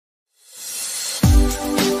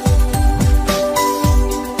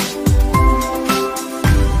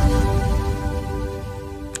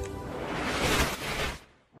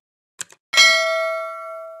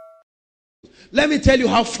Let me tell you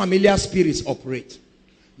how familiar spirits operate.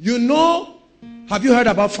 You know, have you heard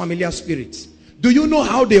about familiar spirits? Do you know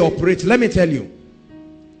how they operate? Let me tell you.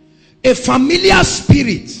 A familiar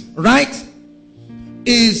spirit, right,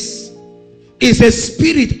 is a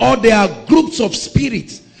spirit, or there are groups of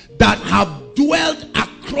spirits that have dwelt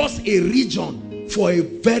across a region for a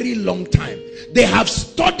very long time. They have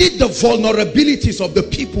studied the vulnerabilities of the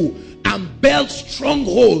people and built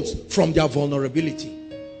strongholds from their vulnerability.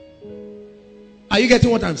 Are you getting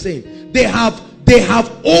what I'm saying? They have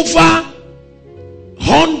over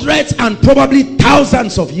hundreds and probably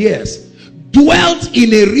thousands of years dwelt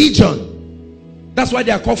in a region. That's why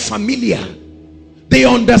they are called familiar. They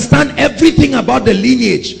understand everything about the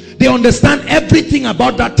lineage. They understand everything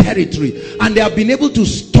about that territory, and they have been able to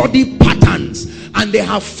study patterns, and they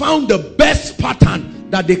have found the best pattern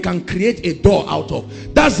that they can create a door out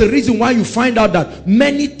of. That's the reason why you find out that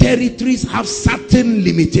many territories have certain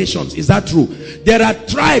limitations. Is that true? There are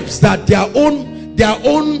tribes that their own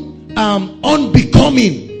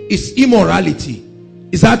unbecoming is immorality.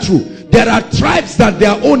 Is that true? There are tribes that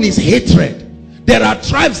their own is hatred. There are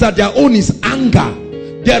tribes that their own is anger.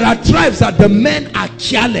 There are tribes that the men are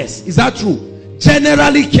careless. Is that true?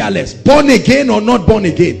 Generally careless. Born again or not born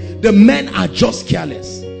again, the men are just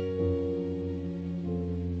careless.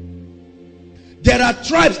 There are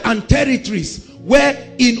tribes and territories where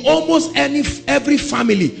in almost every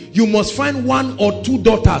family you must find one or two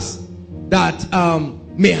daughters that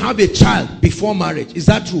may have a child before marriage. Is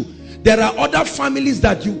that true? There are other families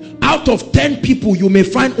that you, out of 10 people, you may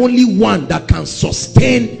find only one that can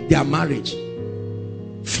sustain their marriage.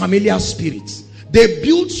 Familiar spirits. They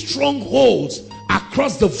build strongholds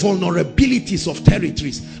across the vulnerabilities of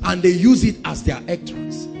territories, and they use it as their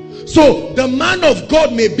entrance. So the man of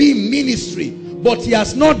God may be in ministry, but he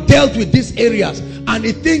has not dealt with these areas, and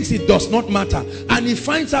he thinks it does not matter. And he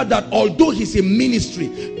finds out that although he's in ministry,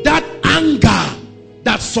 that anger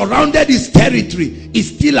that surrounded his territory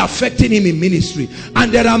is still affecting him in ministry.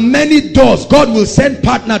 And there are many doors. God will send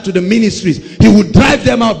partner to the ministries. He will drive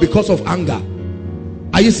them out because of anger.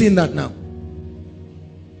 Are you seeing that now?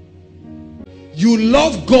 You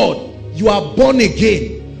love God, you are born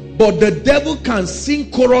again, but the devil can sing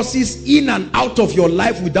choruses in and out of your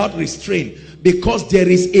life without restraint, because there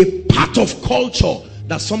is a part of culture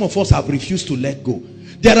that some of us have refused to let go.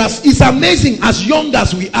 It's amazing, as young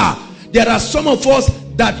as we are, there are some of us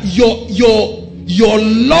that your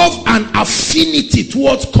love and affinity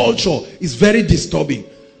towards culture is very disturbing.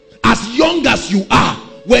 As young as you are,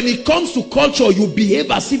 when it comes to culture, you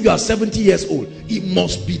behave as if you are 70 years old. It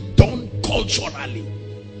must be done culturally.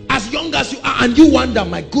 As young as you are, and you wonder,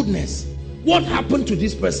 my goodness, what happened to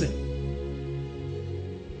this person?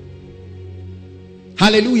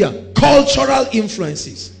 Hallelujah. Cultural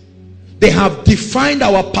influences. They have defined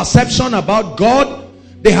our perception about God.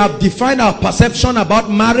 They have defined our perception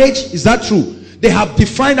about marriage. Is that true? They have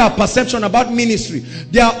defined our perception about ministry.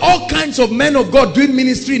 There are all kinds of men of God doing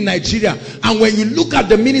ministry in Nigeria, and when you look at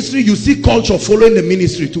the ministry, you see culture following the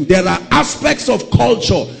ministry too. There are aspects of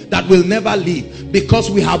culture that will never leave because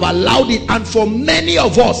we have allowed it. And for many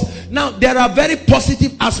of us now, there are very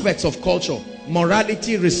positive aspects of culture: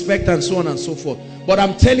 morality, respect, and so on and so forth. But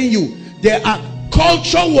I'm telling you,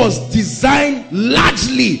 culture was designed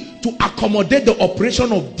largely to accommodate the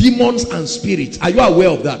operation of demons and spirits. Are you aware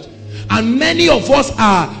of that? And many of us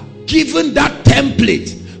are given that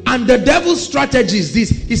template. And the devil's strategy is this.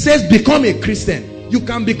 He says, become a Christian. You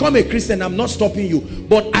can become a Christian. I'm not stopping you.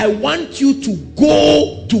 But I want you to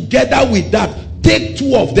go together with that. Take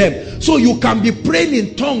two of them, so you can be praying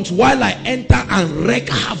in tongues while I enter and wreak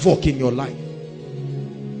havoc in your life.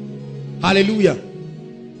 Hallelujah.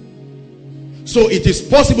 So it is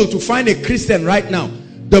possible to find a Christian right now.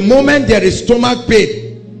 The moment there is stomach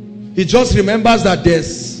pain, he just remembers that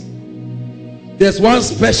there's one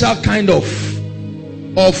special kind of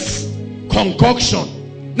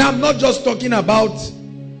concoction. Now, I'm not just talking about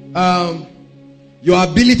your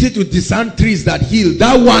ability to discern trees that heal.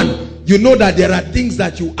 That one, you know that there are things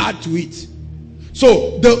that you add to it.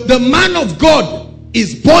 So the man of God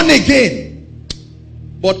is born again,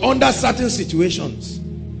 but under certain situations.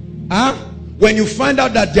 When you find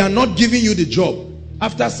out that they are not giving you the job,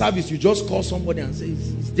 after service, you just call somebody and say,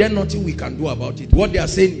 is there nothing we can do about it? What they are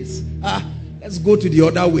saying is, let's go to the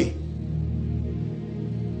other way.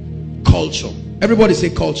 Culture. Everybody say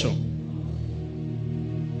culture.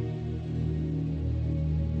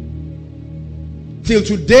 Till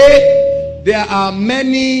today, there are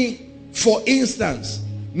many, for instance,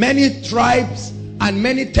 many tribes and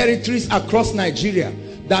many territories across Nigeria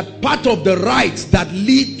that part of the rites that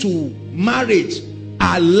lead to marriage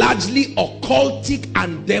are largely occultic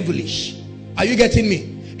and devilish. Are you getting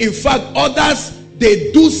me? In fact, others,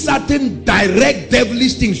 they do certain direct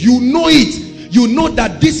devilish things. You know it. You know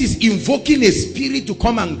that this is invoking a spirit to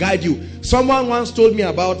come and guide you. Someone once told me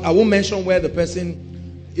about, I won't mention where the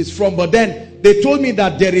person is from, but then they told me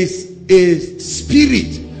that there is a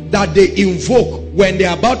spirit that they invoke when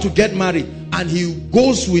they're about to get married, and he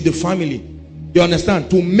goes with the family. You understand?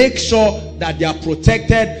 To make sure that they are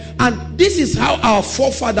protected. And this is how our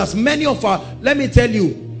forefathers, many of our, let me tell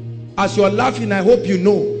you, as you're laughing, I hope you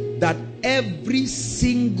know that every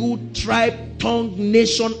single tribe, tongue,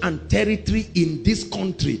 nation, and territory in this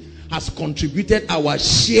country has contributed our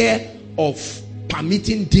share of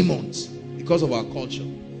permitting demons because of our culture.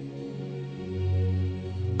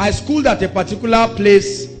 I schooled at a particular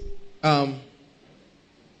place.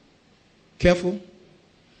 Careful.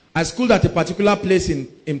 I schooled at a particular place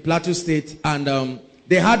in Plateau State, and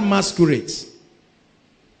they had masquerades.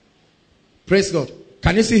 Praise God.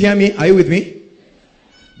 Can you still hear me? Are you with me?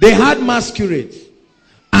 They had masquerades.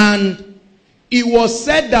 And it was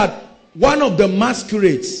said that one of the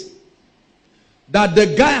masquerades, that the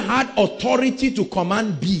guy had authority to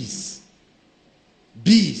command bees.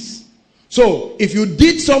 Bees. So if you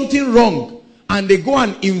did something wrong and they go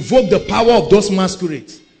and invoke the power of those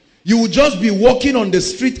masquerades, you will just be walking on the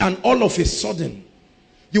street, and all of a sudden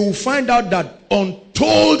you will find out that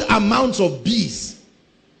untold amounts of bees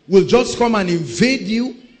will just come and invade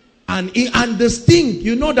you. And the sting,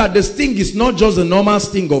 you know that the sting is not just the normal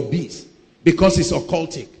sting of bees, because it's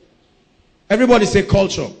occultic. Everybody say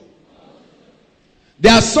culture.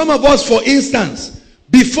 There are some of us, for instance,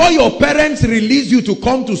 before your parents release you to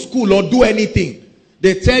come to school or do anything,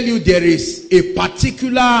 they tell you there is a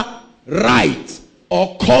particular rite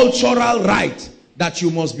or cultural rite that you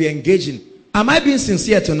must be engaging. Am I being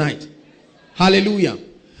sincere tonight? Hallelujah.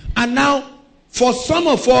 And now, for some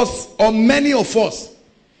of us, or many of us,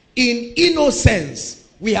 in innocence,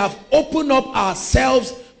 we have opened up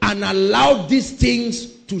ourselves and allowed these things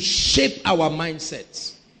to shape our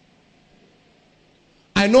mindsets.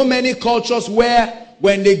 I know many cultures where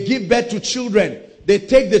when they give birth to children, they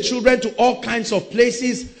take the children to all kinds of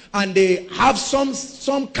places, and they have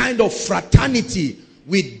some kind of fraternity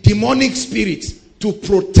with demonic spirits to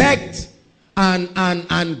protect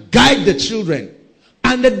and guide the children.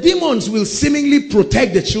 And the demons will seemingly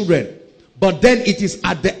protect the children, but then it is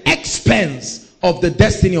at the expense of the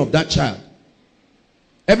destiny of that child.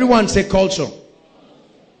 Everyone say culture.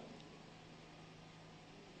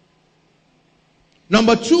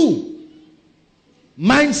 Number two,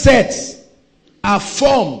 mindsets are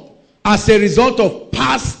formed as a result of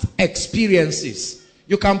past experiences.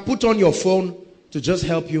 You can put on your phone to just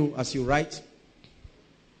help you as you write.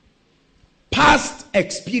 Past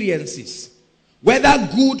experiences, whether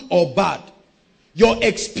good or bad, your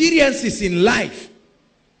experiences in life,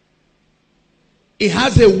 it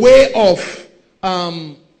has a way of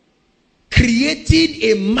creating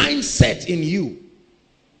a mindset in you.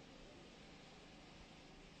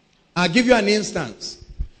 I'll give you an instance.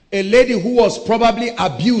 A lady who was probably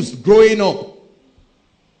abused growing up,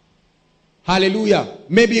 hallelujah,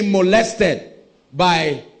 maybe molested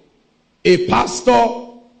by a pastor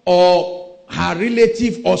or her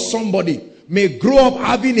relative or somebody, may grow up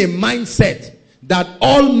having a mindset that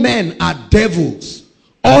all men are devils,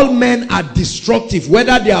 all men are destructive,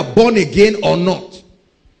 whether they are born again or not.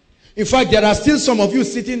 In fact, there are still some of you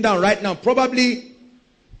sitting down right now, probably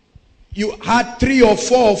you had 3 or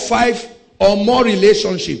 4 or 5 or more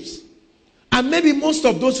relationships, and maybe most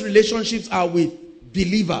of those relationships are with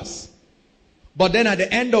believers, but then at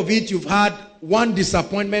the end of it you've had one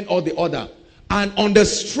disappointment or the other, and on the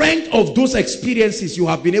strength of those experiences you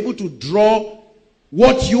have been able to draw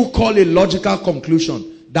what you call a logical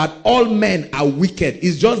conclusion that all men are wicked.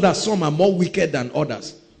 It's just that some are more wicked than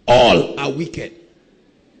others. All are wicked.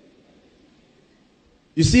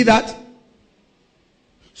 You see that?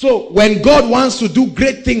 So when God wants to do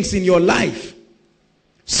great things in your life,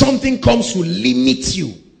 something comes to limit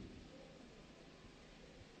you.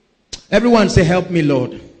 Everyone say, help me,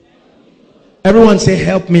 Lord. Everyone say,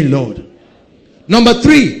 help me, Lord. Number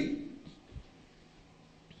 3.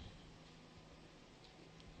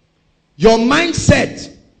 Your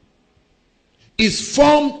mindset is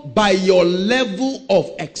formed by your level of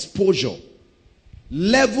exposure.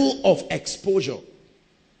 Level of exposure.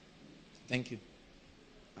 Thank you.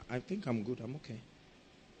 I think I'm good. I'm okay.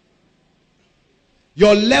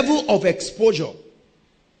 Your level of exposure.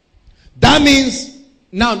 That means,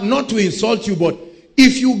 now not to insult you, but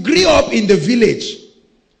if you grew up in the village,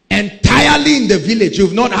 entirely in the village,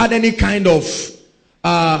 you've not had any kind of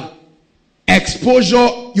exposure,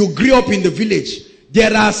 you grew up in the village,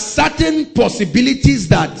 there are certain possibilities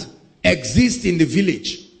that exist in the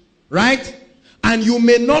village, right? And you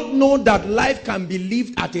may not know that life can be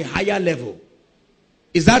lived at a higher level.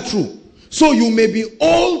 Is that true? So you may be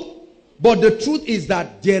old, but the truth is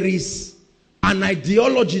that there is an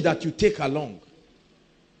ideology that you take along.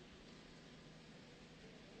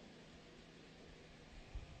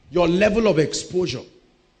 Your level of exposure.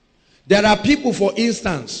 There are people, for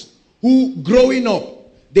instance, who growing up,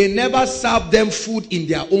 they never serve them food in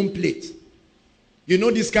their own plate. You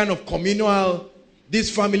know, this kind of communal,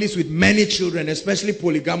 these families with many children, especially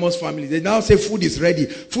polygamous families, they now say food is ready.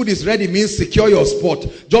 Food is ready means secure your spot.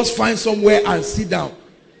 Just find somewhere and sit down.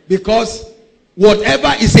 Because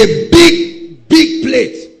whatever is a big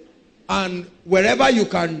plate, and wherever you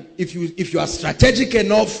can, if you are strategic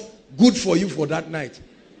enough, good for you for that night.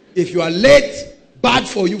 If you are late, bad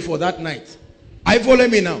for you for that night. Are you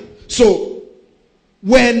following me now? So,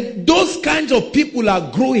 when those kinds of people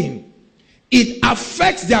are growing, it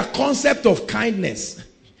affects their concept of kindness.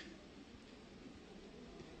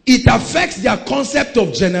 It affects their concept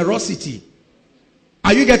of generosity.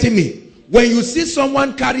 Are you getting me? When you see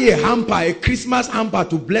someone carry a hamper, a Christmas hamper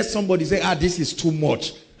to bless somebody, say, this is too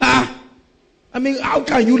much. I mean, how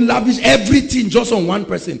can you lavish everything just on one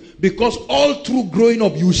person? Because all through growing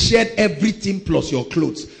up, you shared everything plus your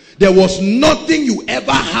clothes. There was nothing you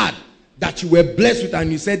ever had that you were blessed with and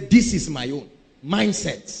you said, this is my own.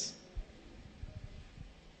 Mindsets.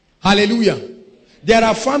 Hallelujah. There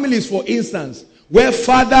are families, for instance, where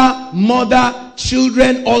father, mother,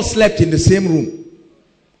 children all slept in the same room.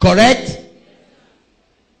 Correct?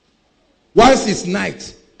 Once it's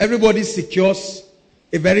night, everybody secures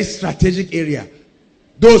a very strategic area.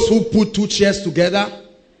 Those who put 2 chairs together,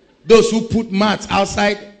 those who put mats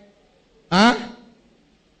outside,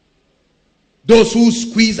 those who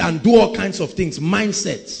squeeze and do all kinds of things,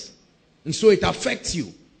 mindsets. And so it affects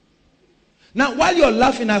you. Now, while you're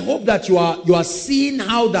laughing, I hope that you are seeing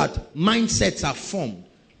how that mindsets are formed.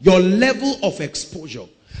 Your level of exposure.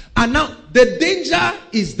 And now, the danger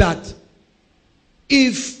is that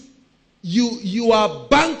if you are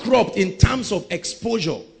bankrupt in terms of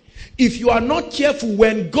exposure, if you are not careful,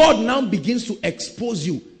 when God now begins to expose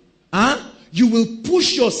you, you will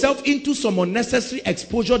push yourself into some unnecessary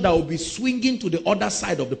exposure that will be swinging to the other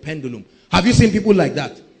side of the pendulum. Have you seen people like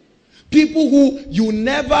that? People who you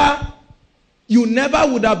never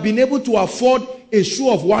would have been able to afford a shoe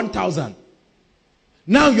of 1,000.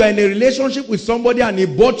 Now you are in a relationship with somebody and he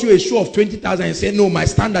bought you a shoe of 20,000 and say, no, my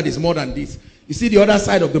standard is more than this. You see the other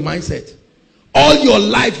side of the mindset. All your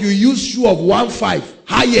life you use shoe of 1.5,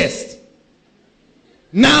 highest.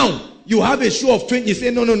 Now you have a shoe of 20, you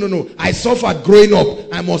say, no. I suffered growing up.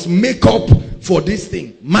 I must make up for this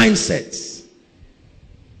thing. Mindsets.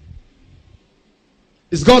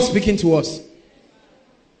 Is God speaking to us?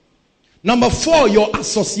 Number 4, your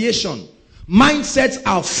association. Mindsets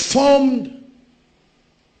are formed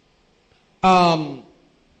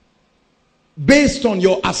based on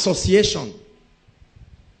your association.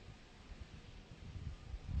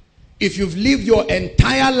 If you've lived your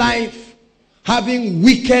entire life having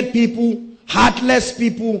wicked people, heartless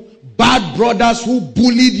people, bad brothers who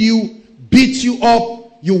bullied you, beat you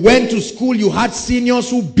up, you went to school, you had seniors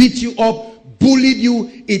who beat you up, bullied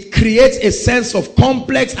you, it creates a sense of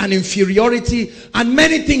complex and inferiority, and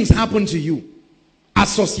many things happen to you.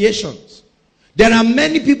 Associations. There are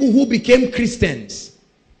many people who became Christians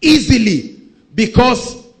easily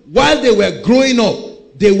because while they were growing up,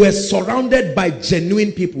 they were surrounded by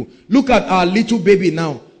genuine people. Look at our little baby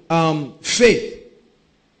now, Faith,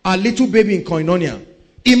 our little baby in Koinonia.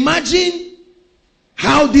 Imagine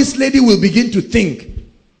how this lady will begin to think.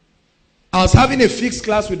 I was having a fixed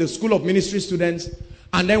class with the School of Ministry students,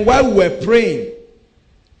 and then while we were praying,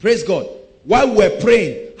 praise God, while we were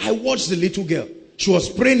praying, I watched the little girl. She was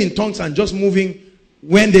praying in tongues and just moving.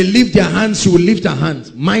 When they lift their hands, she will lift her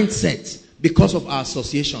hands. Mindset, because of our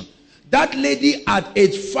association. That lady at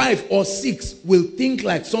age 5 or 6 will think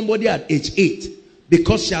like somebody at age 8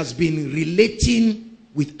 because she has been relating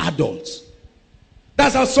with adults.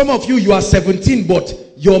 That's how some of you are 17, but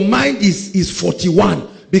your mind is 41.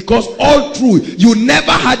 Because all through, you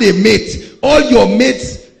never had a mate. All your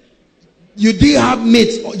mates, you didn't have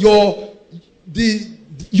mates.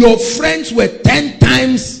 Your friends were 10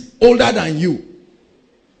 times older than you.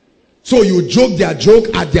 So you joke their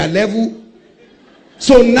joke at their level.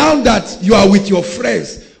 So now that you are with your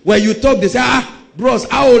friends, when you talk, they say, bros,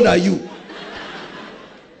 how old are you?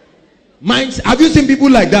 Have you seen people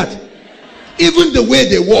like that? Even the way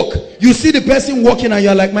they walk. You see the person walking and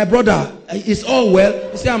you're like, my brother, it's all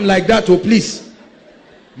well. You say, I'm like that, oh please.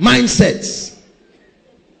 Mindsets.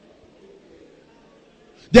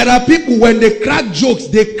 There are people, when they crack jokes,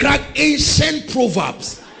 they crack ancient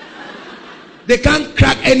proverbs. They can't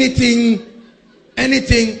crack anything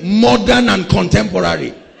modern and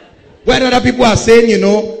contemporary. When other people are saying, you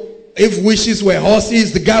know, if wishes were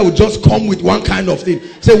horses, the guy would just come with one kind of thing.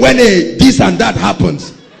 Say, when this and that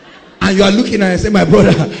happens, and you are looking at it and say, my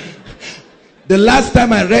brother, the last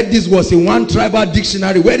time I read this was in one tribal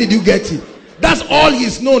dictionary. Where did you get it? That's all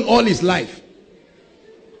he's known all his life.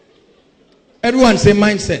 Everyone say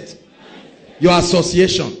mindset. Your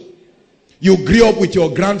association. You grew up with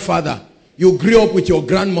your grandfather. You grew up with your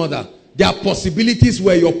grandmother. Their possibilities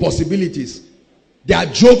were your possibilities. Their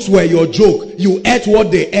jokes were your joke. You ate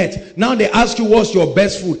what they ate. Now they ask you what's your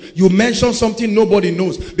best food. You mention something nobody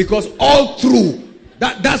knows. Because all through,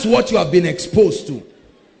 that's what you have been exposed to.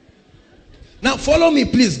 Now follow me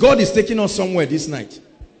please. God is taking us somewhere this night.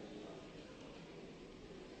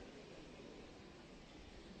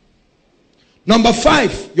 Number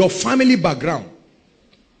 5, your family background.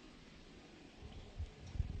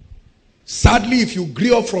 Sadly, if you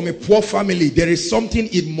grew up from a poor family, there is something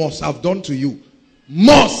it must have done to you.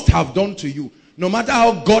 Must have done to you. No matter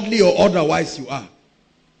how godly or otherwise you are.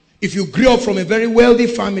 If you grew up from a very wealthy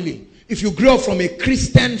family, if you grew up from a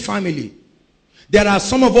Christian family, there are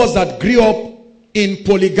some of us that grew up in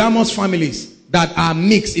polygamous families that are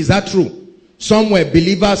mixed. Is that true? Some were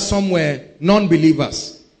believers, some were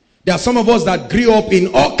non-believers. There are some of us that grew up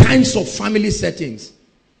in all kinds of family settings.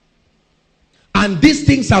 And these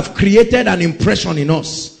things have created an impression in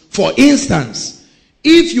us. For instance,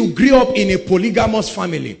 if you grew up in a polygamous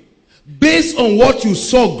family, based on what you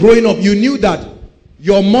saw growing up, you knew that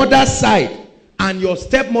your mother's side and your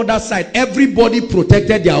stepmother's side, everybody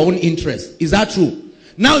protected their own interests. Is that true?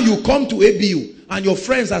 Now you come to ABU and your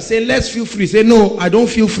friends are saying, let's feel free. Say, no, I don't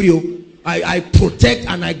feel free. I protect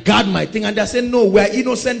and I guard my thing. And they say, no, we're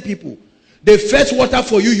innocent people. They fetch water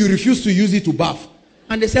for you, you refuse to use it to bath.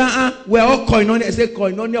 And they say, we're all koinonia. They say,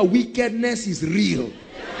 koinonia, wickedness is real.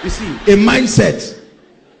 You see, a mindset.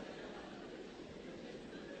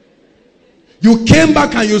 You came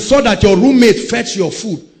back and you saw that your roommate fetched your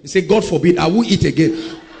food. You say, God forbid, I will eat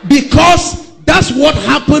again. Because that's what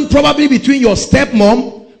happened probably between your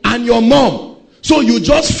stepmom and your mom. So you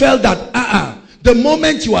just felt that, the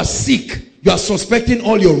moment you are sick, you are suspecting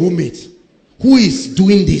all your roommates. Who is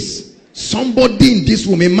doing this? Somebody in this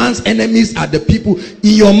room. A man's enemies are the people.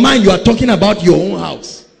 In your mind, you are talking about your own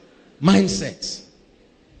house. Mindset.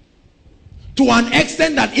 To an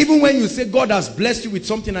extent that even when you say God has blessed you with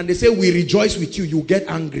something and they say we rejoice with you, you get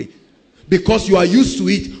angry. Because you are used to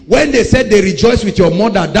it. When they said they rejoice with your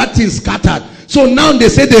mother, that is scattered. So now they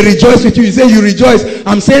say they rejoice with you. You say you rejoice.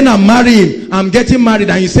 I'm saying I'm marrying. I'm getting married.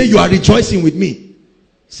 And you say you are rejoicing with me.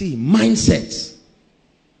 See, mindset.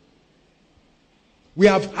 We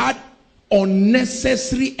have had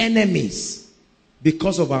unnecessary enemies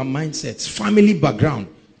because of our mindsets. Family background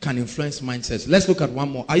can influence mindsets. Let's look at one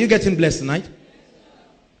more. Are you getting blessed tonight?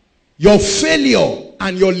 Your failure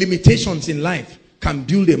and your limitations in life can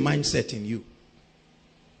build a mindset in you.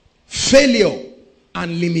 Failure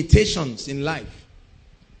and limitations in life.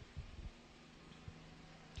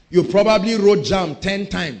 You probably wrote JAM 10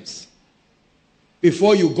 times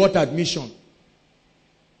before you got admission.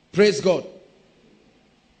 Praise God.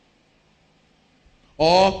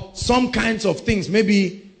 Or some kinds of things.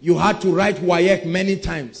 Maybe you had to write WAEC many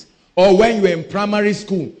times. Or when you were in primary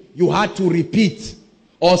school, you had to repeat.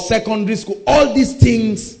 Or secondary school. All these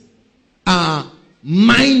things are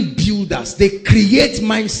mind builders. They create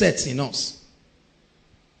mindsets in us.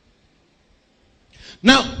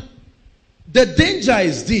 Now, the danger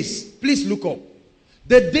is this. Please look up.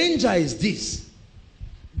 The danger is this.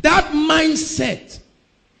 That mindset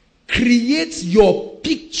creates your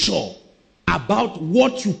picture about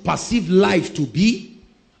what you perceive life to be.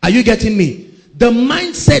 Are you getting me? The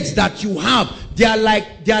mindsets that you have, they are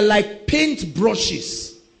like paint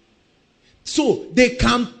brushes. So they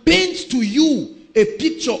can paint to you a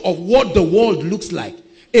picture of what the world looks like.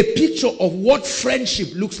 A picture of what friendship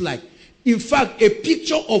looks like. In fact, a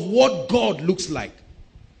picture of what God looks like.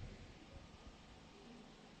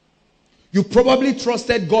 You probably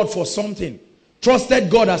trusted God for something.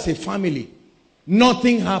 Trusted God as a family.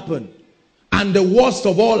 Nothing happened. And the worst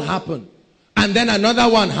of all happened. And then another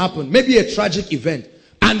one happened. Maybe a tragic event.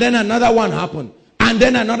 And then another one happened. And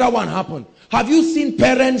then another one happened. Have you seen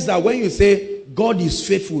parents that when you say God is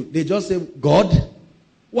faithful, they just say, God?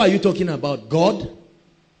 What are you talking about? God?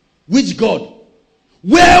 Which God?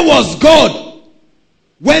 Where was God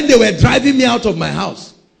when they were driving me out of my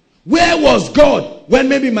house? Where was God when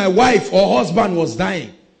maybe my wife or husband was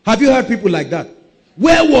dying? Have you heard people like that?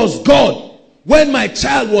 Where was God when my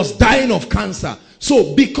child was dying of cancer?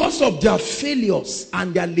 So because of their failures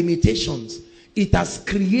and their limitations, it has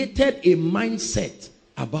created a mindset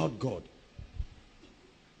about God.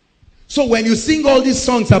 So when you sing all these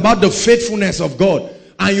songs about the faithfulness of God,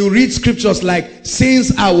 and you read scriptures like,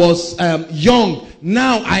 since I was young,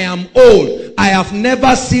 now I am old, I have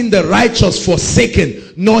never seen the righteous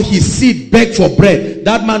forsaken, nor his seed beg for bread.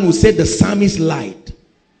 That man will say the psalmist lied.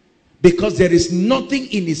 Because there is nothing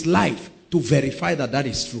in his life to verify that that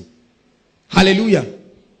is true. Hallelujah.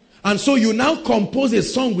 And so you now compose a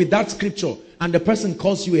song with that scripture, and the person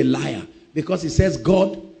calls you a liar. Because he says,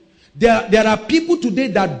 God, there are people today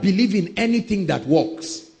that believe in anything that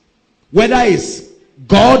works. Whether it's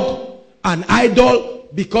God, an idol,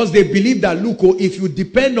 because they believe that, look, if you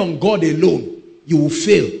depend on God alone, you will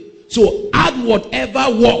fail. So add whatever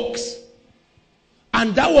works.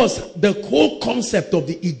 And that was the whole concept of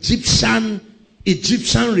the Egyptian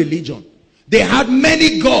religion. They had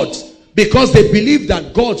many gods because they believed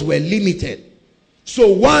that gods were limited.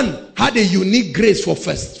 So one had a unique grace for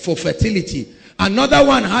fertility. Another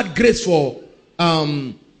one had grace for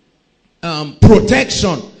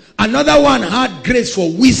protection. Another one had grace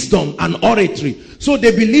for wisdom and oratory. So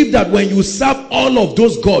they believe that when you serve all of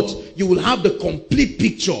those gods, you will have the complete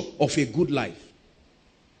picture of a good life.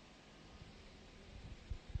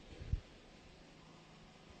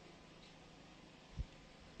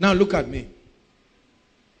 Now look at me.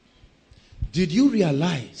 Did you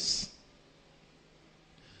realize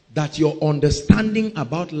that your understanding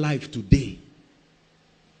about life today,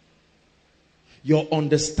 your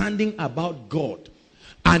understanding about God,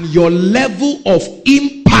 and your level of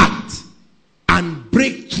impact and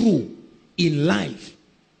breakthrough in life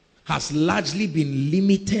has largely been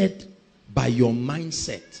limited by your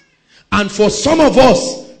mindset? And for some of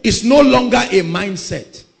us, it's no longer a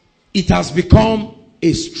mindset. It has become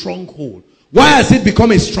a stronghold. Why has it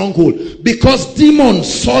become a stronghold? Because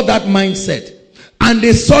demons saw that mindset, and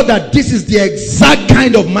they saw that this is the exact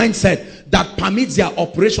kind of mindset that permits their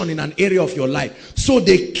operation in an area of your life. So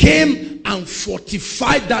they came and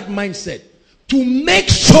fortified that mindset to make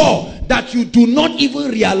sure that you do not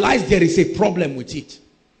even realize there is a problem with it.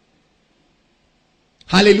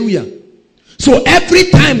 Hallelujah. So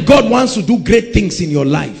every time God wants to do great things in your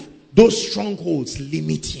life, those strongholds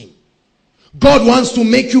limit him. God wants to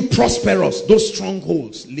make you prosperous, those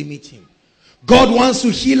strongholds limit him. God wants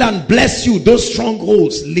to heal and bless you, those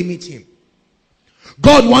strongholds limit him.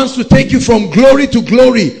 God wants to take you from glory to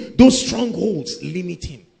glory, those strongholds limit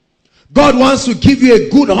him. God wants to give you a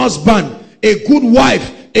good husband, a good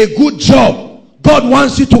wife, a good job. God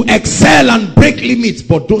wants you to excel and break limits,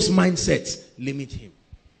 but those mindsets limit him.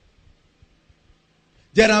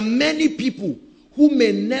 There are many people who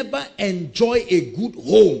may never enjoy a good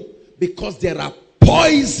home because there are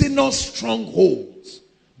poisonous strongholds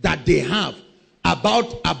that they have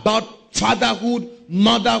about fatherhood,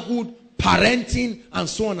 motherhood, parenting, and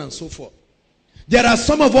so on and so forth. There are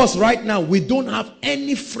some of us right now, we don't have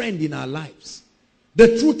any friend in our lives.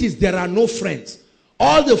 The truth is, there are no friends.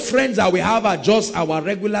 All the friends that we have are just our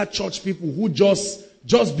regular church people who just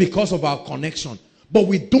because of our connection. But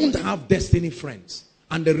we don't have destiny friends.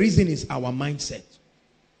 And the reason is our mindset.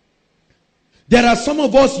 There are some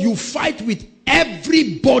of us, you fight with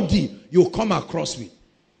everybody you come across with.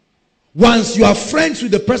 Once you are friends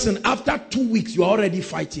with the person, after 2 weeks, you are already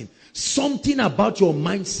fighting. Something about your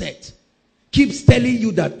mindset keeps telling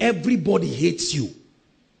you that everybody hates you.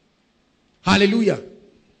 Hallelujah.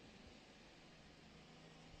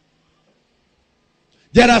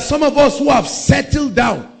 There are some of us who have settled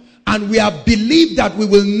down and we have believed that we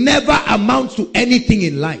will never amount to anything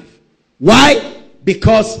in life. Why?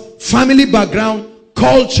 Because family background,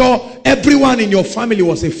 culture, everyone in your family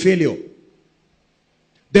was a failure.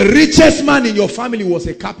 The richest man in your family was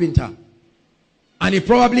a carpenter. And he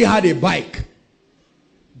probably had a bike.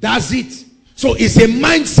 That's it. So it's a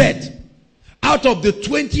mindset. Out of the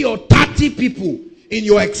 20 or 30 people in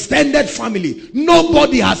your extended family,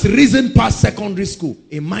 nobody has risen past secondary school.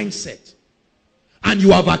 A mindset. And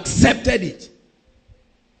you have accepted it.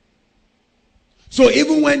 So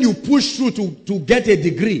even when you push through to get a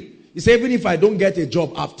degree, you say, even if I don't get a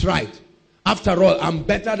job, I've tried. After all, I'm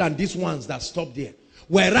better than these ones that stop there.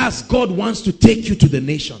 Whereas God wants to take you to the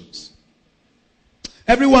nations.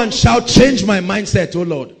 Everyone shout, change my mindset, oh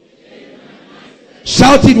Lord.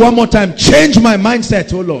 Shout it one more time. Change my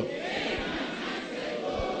mindset, oh Lord.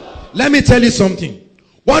 Let me tell you something.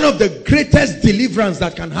 One of the greatest deliverance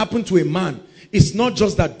that can happen to a man is not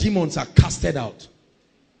just that demons are casted out,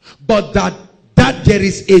 but that there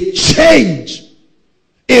is a change,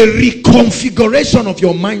 a reconfiguration of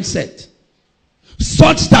your mindset,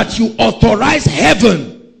 such that you authorize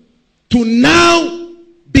heaven to now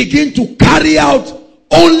begin to carry out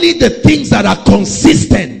only the things that are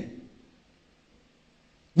consistent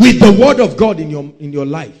with the word of God in your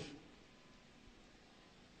life.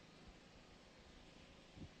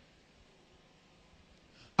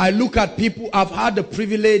 I look at people. I've had the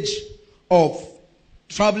privilege of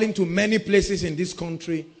traveling to many places in this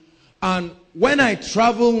country, and when I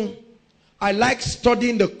travel, I like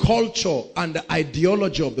studying the culture and the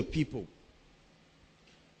ideology of the people.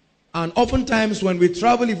 And oftentimes when we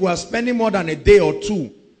travel, if we are spending more than a day or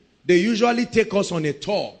two, they usually take us on a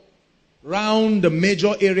tour around the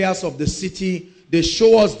major areas of the city. They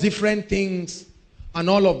show us different things and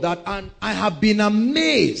all of that. And I have been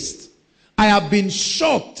amazed. I have been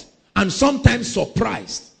shocked and sometimes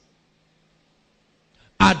surprised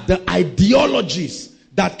at the ideologies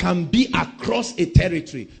that can be across a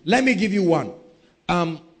territory. Let me give you one.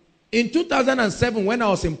 In 2007, when I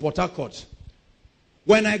was in Port Harcourt,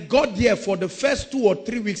 when I got there for the first 2 or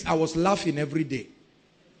 3 weeks, I was laughing every day.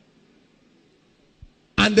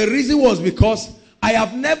 And the reason was because I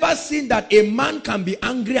have never seen that a man can be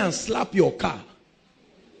angry and slap your car.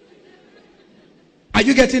 Are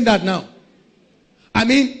you getting that now? I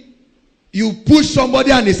mean, you push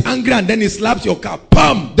somebody and he's angry and then he slaps your car.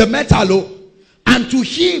 Pam! The metal. And to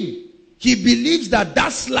him, he believes that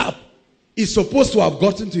that slap is supposed to have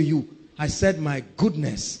gotten to you. I said, my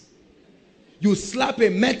goodness. You slap a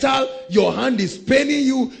metal, your hand is paining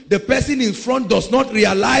you, the person in front does not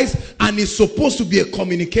realize, and it's supposed to be a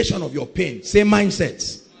communication of your pain. Same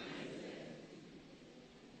mindsets.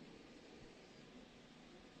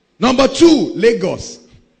 Number 2, Lagos.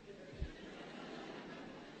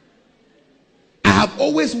 I have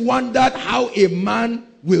always wondered how a man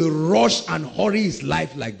will rush and hurry his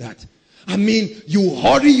life like that. I mean, you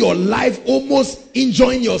hurry your life, almost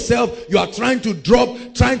enjoying yourself. You are trying to drop,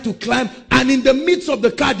 trying to climb, and in the midst of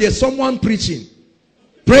the car, there's someone preaching.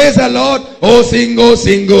 Praise the Lord. Oh, sing,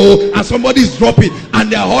 oh, and somebody's dropping,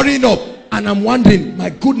 and they're hurrying up. And I'm wondering,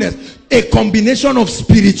 my goodness, a combination of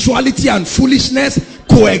spirituality and foolishness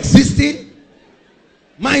coexisting.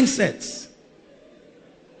 Mindsets.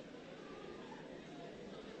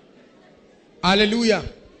 Hallelujah.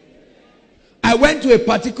 I went to a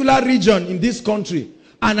particular region in this country,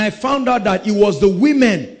 and I found out that it was the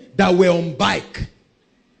women that were on bike.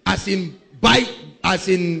 As in bike,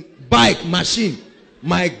 machine.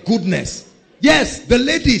 My goodness. Yes, the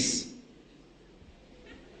ladies.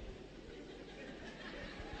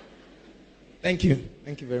 Thank you.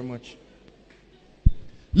 Thank you very much.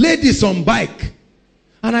 Ladies on bike.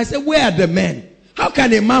 And I said, where are the men? How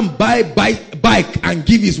can a man buy bike and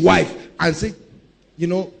give his wife and say, you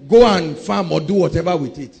know, go and farm or do whatever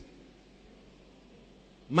with it?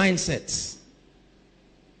 Mindsets.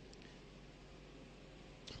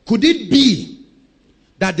 Could it be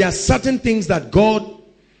that there are certain things that God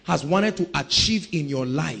has wanted to achieve in your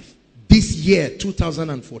life this year,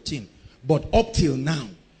 2014, but up till now,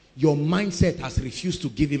 your mindset has refused to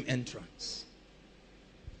give him entrance?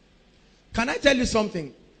 Can I tell you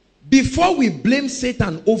something? Before we blame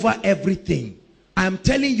Satan over everything, I am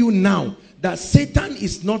telling you now that Satan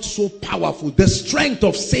is not so powerful. The strength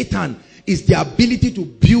of Satan is the ability to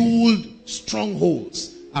build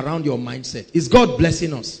strongholds around your mindset. Is God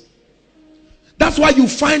blessing us? That's why you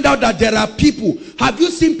find out that there are people. Have you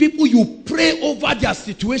seen people you pray over their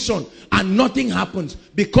situation and nothing happens?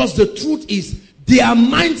 Because the truth is their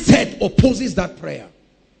mindset opposes that prayer.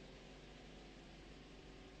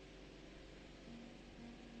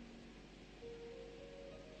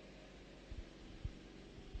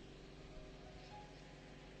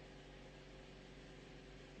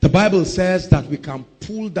 The Bible says that we can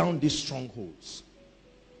pull down these strongholds.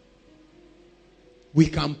 We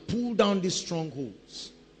can pull down these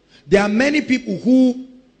strongholds. There are many people who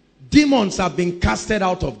demons have been casted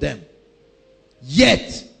out of them,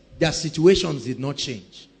 yet their situations did not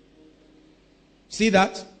change. See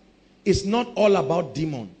that? It's not all about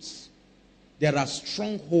demons. There are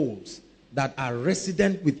strongholds that are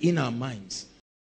resident within our minds